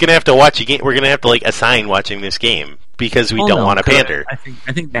of us is going to have to watch a game. We're going to have to assign watching this game because we don't want to pander. I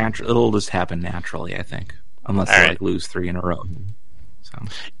think it'll just happen naturally. I think unless they lose 3 in a row. So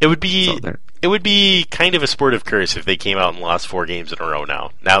it would be kind of a sport of curse if they came out and lost 4 games in a row.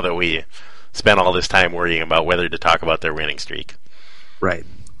 Now that we spent all this time worrying about whether to talk about their winning streak. Right.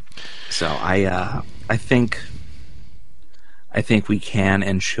 So I think we can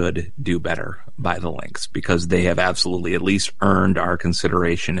and should do better by the Lynx because they have absolutely at least earned our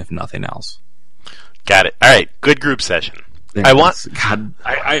consideration, if nothing else. Got it. All right, good group session.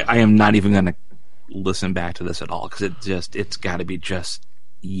 I am not even going to listen back to this at all because it's got to be just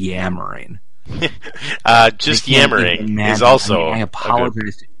yammering. Just yammering is also. I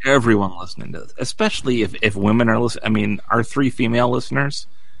apologize to everyone listening to this, especially if women are listening. I mean, our 3 female listeners.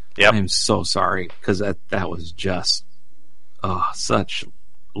 Yep. I'm so sorry because that was just such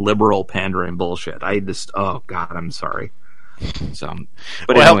liberal pandering bullshit. I'm sorry. So,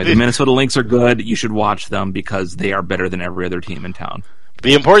 but anyway, the Minnesota Lynx are good. You should watch them because they are better than every other team in town.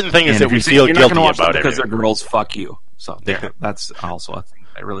 The important thing is that we feel guilty about it because they're girls. Fuck you. So that's also a thing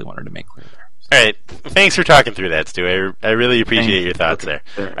I really wanted to make clear there. All right, thanks for talking through that, Stu. I really appreciate your thoughts there.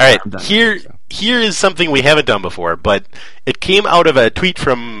 All right, here is something we haven't done before, but it came out of a tweet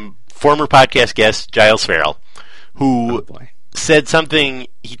from former podcast guest Giles Farrell, who said something.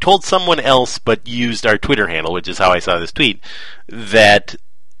 He told someone else, but used our Twitter handle, which is how I saw this tweet, that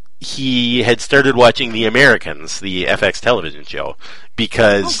he had started watching The Americans, the FX television show,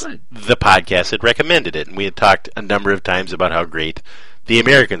 because the podcast had recommended it, and we had talked a number of times about how great The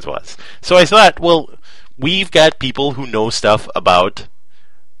Americans was. So I thought, well, we've got people who know stuff about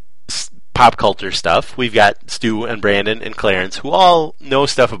pop culture stuff. We've got Stu and Brandon and Clarence who all know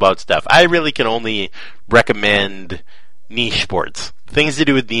stuff about stuff. I really can only recommend niche sports. Things to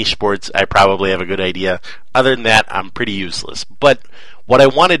do with niche sports, I probably have a good idea. Other than that, I'm pretty useless. But what I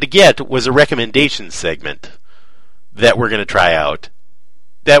wanted to get was a recommendation segment that we're going to try out.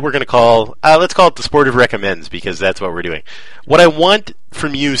 That we're going to call, let's call it the Sport of Recommends, because that's what we're doing. What I want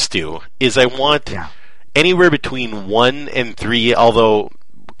from you, Stu, is I want anywhere between 1 and 3, although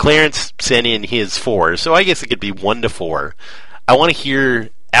Clarence sent in his 4, so I guess it could be 1 to 4. I want to hear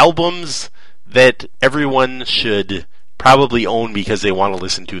albums that everyone should probably own because they want to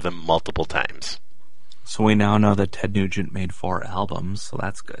listen to them multiple times. So we now know that Ted Nugent made 4 albums, so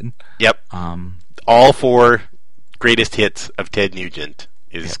that's good. Yep. All 4 greatest hits of Ted Nugent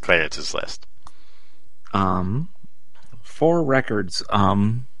is Clarence's list. 4 records.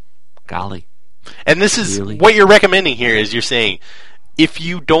 Golly. And this is what you're recommending here is you're saying if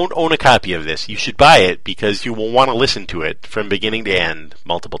you don't own a copy of this, you should buy it because you will want to listen to it from beginning to end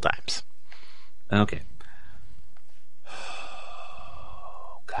multiple times. Okay.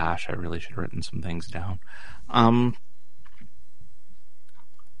 Gosh, I really should have written some things down.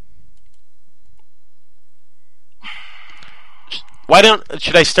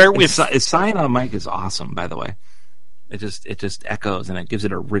 Should I start with... Sign on Mike is awesome, by the way. It just echoes and it gives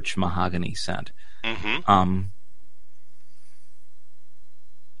it a rich mahogany scent. Mm-hmm.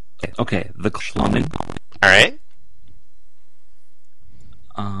 Okay, The London. All right.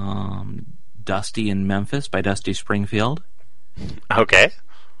 Dusty in Memphis by Dusty Springfield. Okay.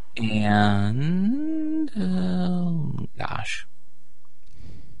 And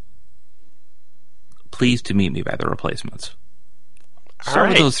Pleased to Meet Me by The Replacements. Start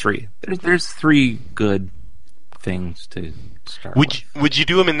with those 3. There's 3 good things to start with. Would you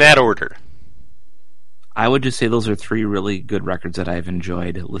do them in that order? I would just say those are 3 really good records that I've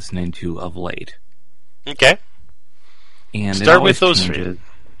enjoyed listening to of late. Okay. And start with those 3.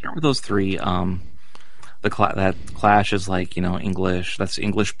 Start with those 3. That Clash is English. That's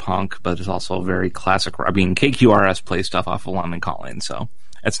English punk, but it's also very classic. I mean, KQRS plays stuff off of London Calling, so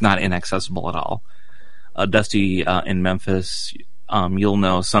it's not inaccessible at all. Dusty in Memphis, you'll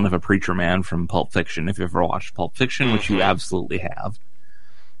know Son of a Preacher Man from Pulp Fiction if you've ever watched Pulp Fiction, which you absolutely have.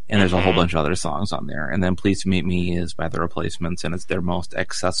 And there's a whole bunch of other songs on there. And then Pleased to Meet Me is by The Replacements, and it's their most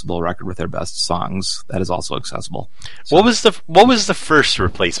accessible record with their best songs. That is also accessible. So, what was the first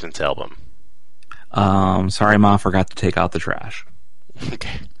Replacements album? Sorry, Ma, forgot to take out the trash.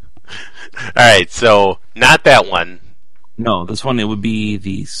 Okay. All right, so not that one. No, this one, it would be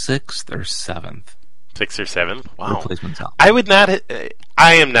the 6th or 7th. 6th or 7th? Wow. Replacements album.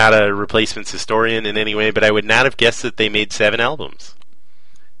 I am not a Replacements historian in any way, but I would not have guessed that they made 7 albums.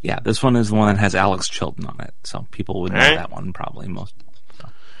 Yeah, this one is the one that has Alex Chilton on it, so people would know that one probably most. So.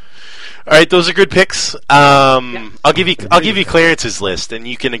 All right, those are good picks. I'll give you Clarence's list, and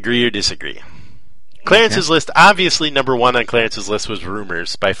you can agree or disagree. Clarence's list, obviously, number 1 on Clarence's list was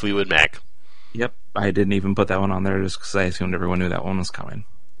Rumors by Fleetwood Mac. Yep. I didn't even put that one on there just because I assumed everyone knew that one was coming.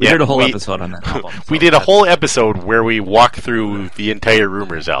 We did a whole episode on that album. We did a whole episode where we walked through the entire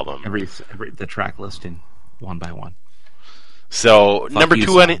Rumors album. Every the track listing, one by one. So, number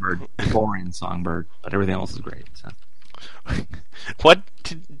 2 on it... Boring Songbird, but everything else is great. So. What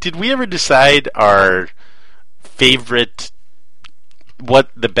did we ever decide our favorite... what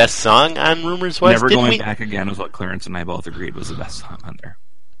the best song on Rumors was? Never Going Back Again was what Clarence and I both agreed was the best song on there.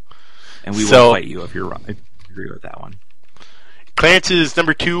 And we will fight you if you're wrong. I agree with that one. Clarence's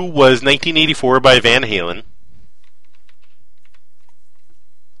number 2 was 1984 by Van Halen.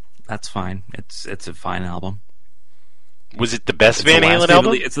 That's fine. It's a fine album. Was it the best Van Halen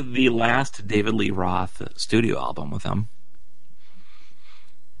album? It's the last David Lee Roth studio album with him.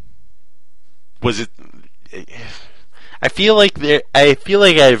 Was it? I feel like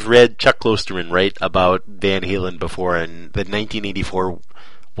I've read Chuck Klosterman write about Van Halen before, and that 1984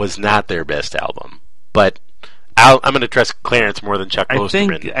 was not their best album. But I'm going to trust Clarence more than Chuck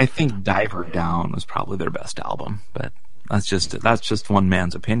Klosterman. I think Diver Down was probably their best album, but that's just one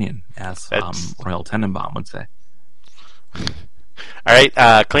man's opinion, as Royal Tenenbaum would say. All right,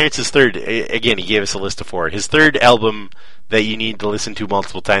 Clarence's third. Again, he gave us a list of 4. His third album that you need to listen to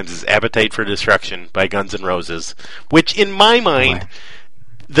multiple times is Appetite for Destruction by Guns N' Roses, which, in my mind,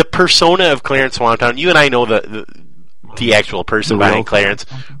 the persona of Clarence Swamptown. You and I know the actual person behind Clarence,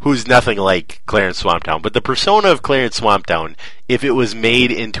 who's nothing like Clarence Swamptown. But the persona of Clarence Swamptown, if it was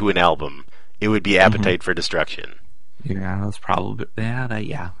made into an album, it would be Appetite for Destruction. Yeah, that's probably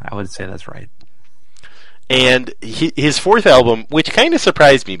I would say that's right. And his fourth album, which kind of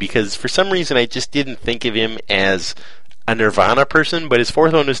surprised me because for some reason I just didn't think of him as a Nirvana person, but his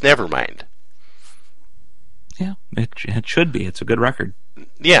fourth one was Nevermind. Yeah, it should be. It's a good record.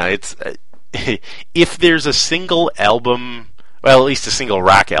 Yeah, it's if there's a single album, well, at least a single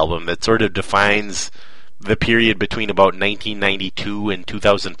rock album that sort of defines the period between about 1992 and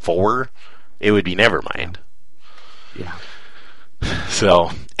 2004, it would be Nevermind. Yeah.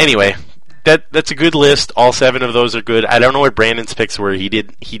 So, anyway, that's a good list. All 7 of those are good. I don't know what Brandon's picks were. He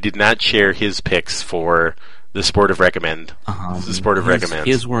did not share his picks for the Sport of Recommend. The Sport of Recommend.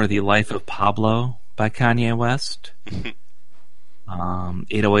 His were The Life of Pablo by Kanye West.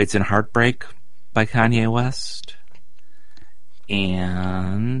 808s and Heartbreak by Kanye West.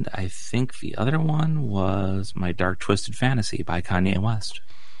 And I think the other one was My Dark Twisted Fantasy by Kanye West.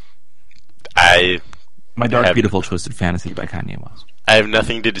 My Dark Beautiful Twisted Fantasy by Kanye West. I have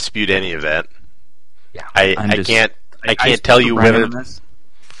nothing to dispute any of that. Yeah, I can't tell you whether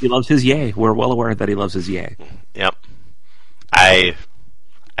he loves his yay. We're well aware that he loves his yay. Yep. I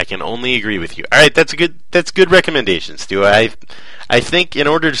can only agree with you. All right, that's good recommendations, Stu. I think in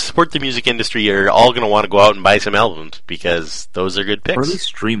order to support the music industry, you're all going to want to go out and buy some albums because those are good picks. Or at least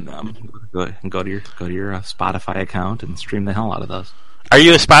stream them. Go to your Spotify account and stream the hell out of those. Are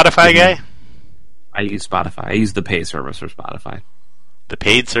you a Spotify guy? I use Spotify. I use the pay service for Spotify. The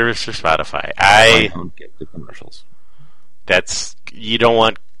paid service for Spotify. I don't get the commercials. You don't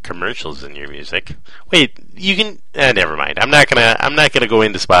want commercials in your music. Wait, you can. Never mind. I'm not gonna go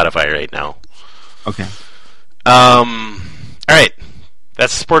into Spotify right now. Okay. All right.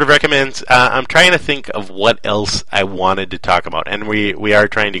 That's Sport of Recommends. I'm trying to think of what else I wanted to talk about, and we are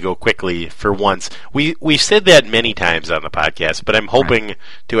trying to go quickly for once. We've said that many times on the podcast, but I'm hoping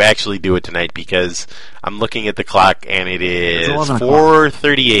to actually do it tonight because I'm looking at the clock and it is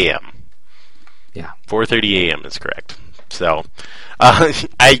 4:30 a.m. Yeah, 4:30 a.m. is correct. So,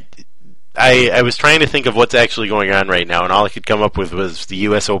 I was trying to think of what's actually going on right now, and all I could come up with was the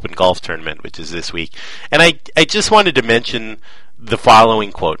U.S. Open Golf Tournament, which is this week. And I just wanted to mention the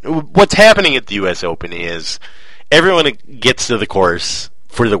following quote. What's happening at the U.S. Open is everyone gets to the course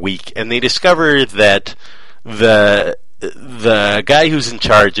for the week, and they discover that the guy who's in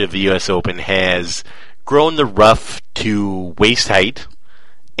charge of the U.S. Open has grown the rough to waist height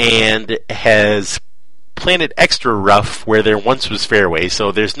and has planted extra rough where there once was fairway,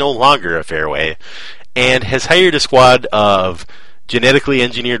 so there's no longer a fairway, and has hired a squad of genetically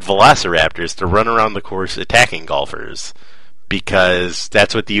engineered velociraptors to run around the course attacking golfers. Because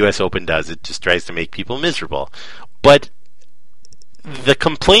that's what the U.S. Open does. It just tries to make people miserable. But the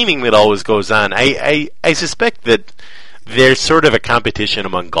complaining that always goes on, I suspect that there's sort of a competition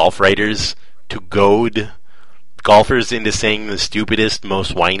among golf writers to goad golfers into saying the stupidest,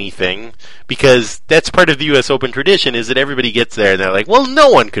 most whiny thing. Because that's part of the U.S. Open tradition, is that everybody gets there and they're like, well, no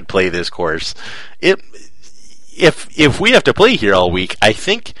one could play this course. If we have to play here all week, I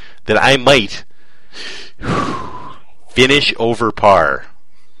think that I might finish over par.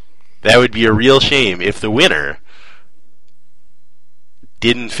 That would be a real shame if the winner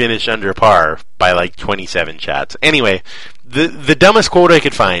didn't finish under par by like 27 shots. Anyway, the dumbest quote I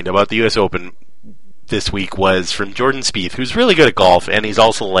could find about the U.S. Open this week was from Jordan Spieth, who's really good at golf, and he's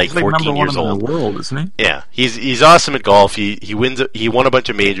also like 14 years old. In the world, isn't he? Yeah, he's awesome at golf. He won a bunch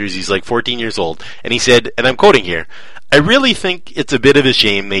of majors. He's like 14 years old, and he said, and I'm quoting here, "I really think it's a bit of a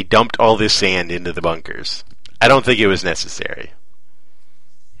shame they dumped all this sand into the bunkers. I don't think it was necessary."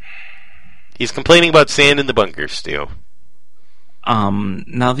 He's complaining about sand in the bunkers, Stu.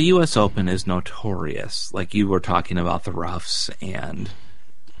 Now the U.S. Open is notorious. Like you were talking about the roughs, and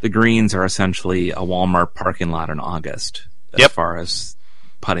the greens are essentially a Walmart parking lot in August as far as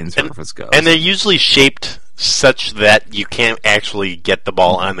putting surface goes. And they're usually shaped such that you can't actually get the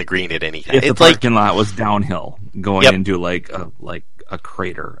ball on the green at any time. If the parking lot was downhill, going into like a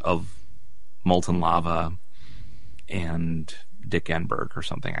crater of molten lava and Dick Enberg or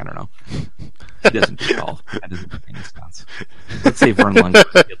something, I don't know. He doesn't do golf. That doesn't make any sense. Let's say Vern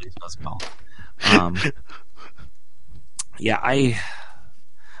Lundgren at least does golf. Yeah, I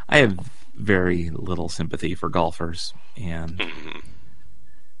have very little sympathy for golfers, and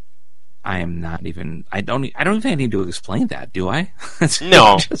I am not even. I don't even think I need to explain that, do I?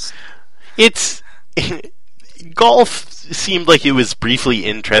 No, it's golf seemed like it was briefly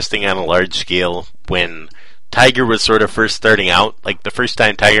interesting on a large scale when Tiger was sort of first starting out. Like the first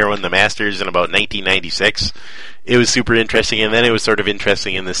time Tiger won the Masters in about 1996, it was super interesting, and then it was sort of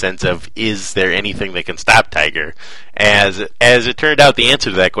interesting in the sense of, is there anything that can stop Tiger? As it turned out, the answer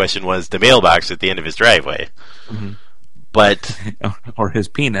to that question was the mailbox at the end of his driveway. Mm-hmm. But or his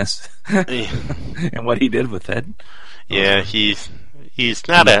penis and what he did with it. Yeah, he's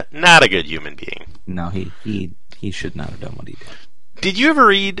not a good human being. No, he should not have done what he did. Did you ever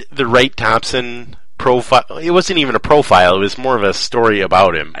read the Wright Thompson profile? It wasn't even a profile. It was more of a story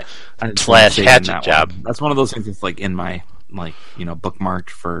about him slash hatchet job. That's one of those things that's like in my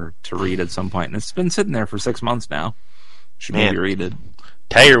bookmarked to read at some point, and it's been sitting there for 6 months now. Should maybe read it.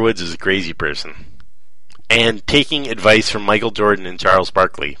 Tiger Woods is a crazy person, and taking advice from Michael Jordan and Charles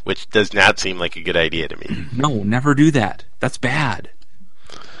Barkley, which does not seem like a good idea to me. No, never do that. That's bad.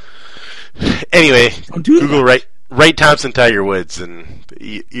 Anyway, Google Wright Thompson, Tiger Woods, and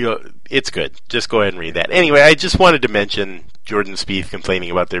it's good. Just go ahead and read that. Anyway, I just wanted to mention Jordan Spieth complaining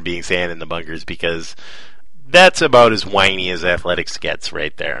about there being sand in the bunkers, because that's about as whiny as athletics gets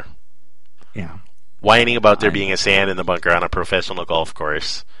right there. Yeah. Whining about there being a sand in the bunker on a professional golf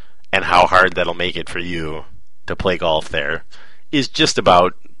course and how hard that'll make it for you to play golf there is just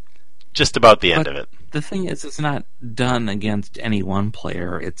about the end of it. The thing is, it's not done against any one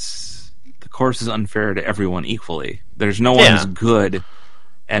player. The course is unfair to everyone equally. There's no one who's good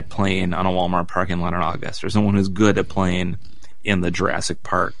at playing on a Walmart parking lot in August. There's no one who's good at playing in the Jurassic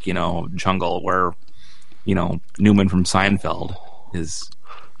Park, jungle where, Newman from Seinfeld is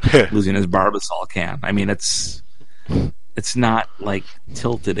losing his Barbasol can. I mean, it's not like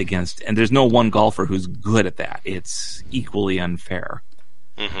tilted against, and there's no one golfer who's good at that. It's equally unfair.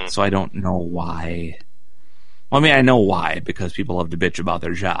 Mm-hmm. So I don't know why. Well, I mean, I know why, because people love to bitch about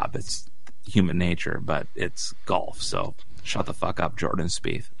their job. It's human nature, but it's golf, so shut the fuck up, Jordan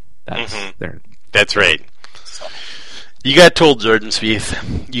Spieth. That's right. You got told, Jordan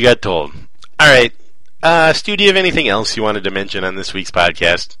Spieth. You got told. All right. Stu, do you have anything else you wanted to mention on this week's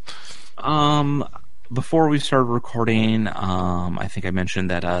podcast? Before we started recording, I think I mentioned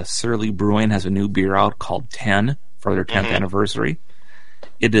that Surly Brewing has a new beer out called 10 for their 10th anniversary.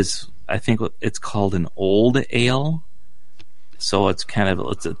 It is, I think it's called an old ale. So it's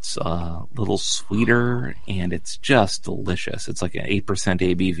it's a little sweeter, and it's just delicious. It's like an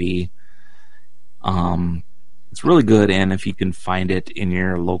 8% ABV. It's really good, and if you can find it in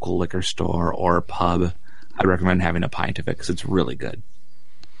your local liquor store or pub, I'd recommend having a pint of it because it's really good.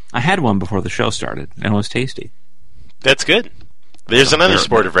 I had one before the show started, and it was tasty. That's good. There's another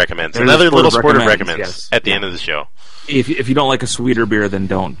sport of recommends. Another little sport of recommends at the end of the show. If you don't like a sweeter beer, then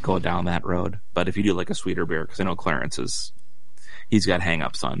don't go down that road. But if you do like a sweeter beer, because I know Clarence he's got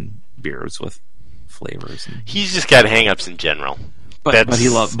hang-ups on beers with flavors. He's just got hang-ups in general. But he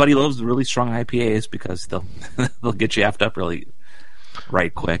loves really strong IPAs because they'll get you effed up really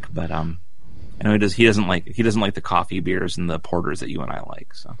right quick. But I know he doesn't like the coffee beers and the porters that you and I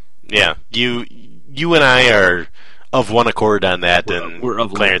like. So yeah, you and I are of one accord on that, and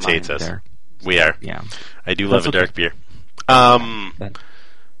Clarence hates us. There. We are. Yeah, I do love a dark beer. I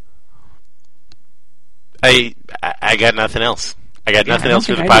got nothing else. I got nothing else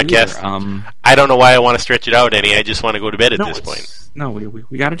for the podcast. I don't know why I want to stretch it out any. I just want to go to bed at this point. No,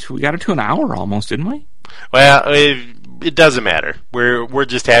 we got it to an hour almost, didn't we? Well, it doesn't matter. We're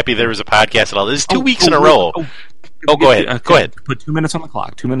just happy there was a podcast at all. This is 2 weeks in a row. Oh, go ahead. Go ahead. Put 2 minutes on the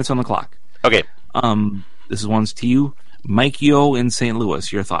clock. 2 minutes on the clock. Okay. This one's to you. Mike Yeo in St.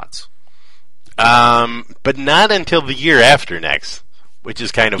 Louis. Your thoughts? But not until the year after next, which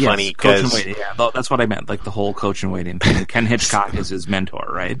is kind of funny because that's what I meant. Like the whole coach and waiting thing. Ken Hitchcock is his mentor,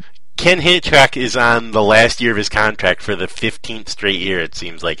 right? Ken Hitchcock is on the last year of his contract for the 15th straight year, it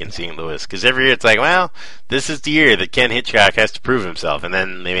seems like, in St. Louis. Because every year it's like, well, this is the year that Ken Hitchcock has to prove himself. And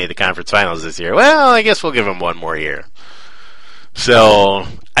then they made the conference finals this year. Well, I guess we'll give him one more year. So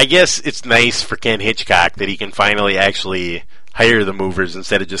I guess it's nice for Ken Hitchcock that he can finally actually hire the movers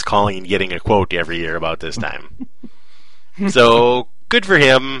instead of just calling and getting a quote every year about this time. So good for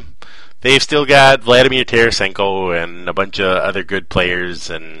him. They've still got Vladimir Tarasenko and a bunch of other good players,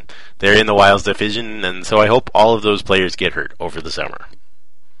 and they're in the Wilds division, and so I hope all of those players get hurt over the summer.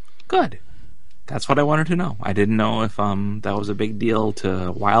 Good. That's what I wanted to know. I didn't know if that was a big deal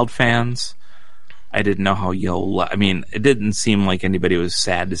to Wild fans. I didn't know how Yeo... I mean, it didn't seem like anybody was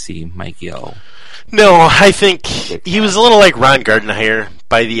sad to see Mike Yeo. No, I think he was a little like Ron Gardenhire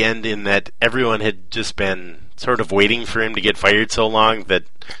by the end in that everyone had just been sort of waiting for him to get fired so long that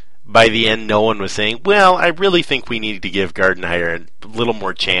by the end no one was saying, well, I really think we need to give Gardenhire a little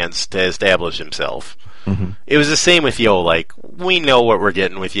more chance to establish himself. Mm-hmm. It was the same with Yeo. Like, we know what we're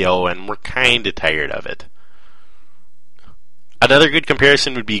getting with Yeo, and we're kind of tired of it. Another good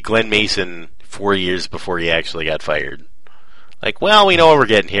comparison would be Glenn Mason 4 years before he actually got fired. Like, well, we know what we're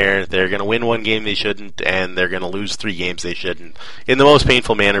getting here. They're going to win one game they shouldn't, and they're going to lose 3 games they shouldn't, in the most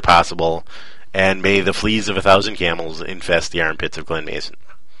painful manner possible, and may the fleas of 1,000 camels infest the armpits of Glenn Mason.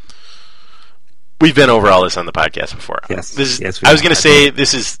 We've been over all this on the podcast before. Yes. I was going to say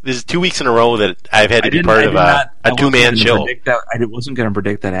this is 2 weeks in a row that I've had to be part of a 2-man show. I wasn't going to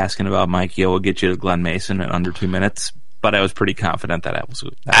predict that asking about Mike Yeo would get you to Glenn Mason in under 2 minutes, but I was pretty confident that was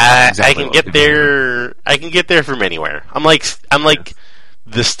exactly I can get there. I can get there from anywhere. I'm like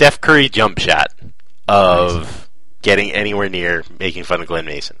the Steph Curry jump shot of getting anywhere near making fun of Glenn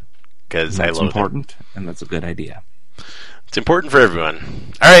Mason because I love it. That's important, and that's a good idea. It's important for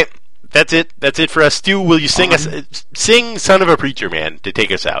everyone. All right. That's it. That's it for us. Stu, will you sing Son of a Preacher Man to take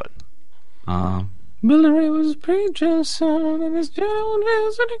us out? Billy Ray was a preacher's son, and his Joan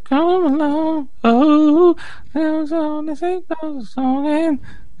has to come along. Oh, there was all this ain't a song,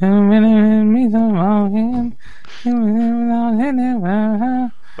 and me some walking.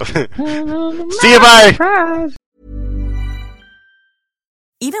 See you, bye.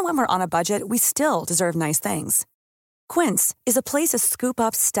 Even when we're on a budget, we still deserve nice things. Quince is a place to scoop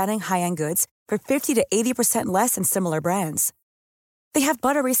up stunning high-end goods for 50 to 80% less than similar brands. They have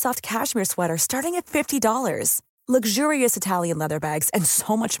buttery soft cashmere sweaters starting at $50, luxurious Italian leather bags, and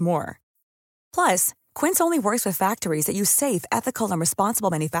so much more. Plus, Quince only works with factories that use safe, ethical, and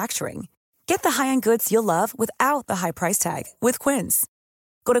responsible manufacturing. Get the high-end goods you'll love without the high price tag with Quince.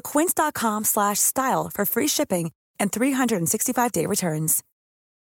 Go to quince.com/style for free shipping and 365-day returns.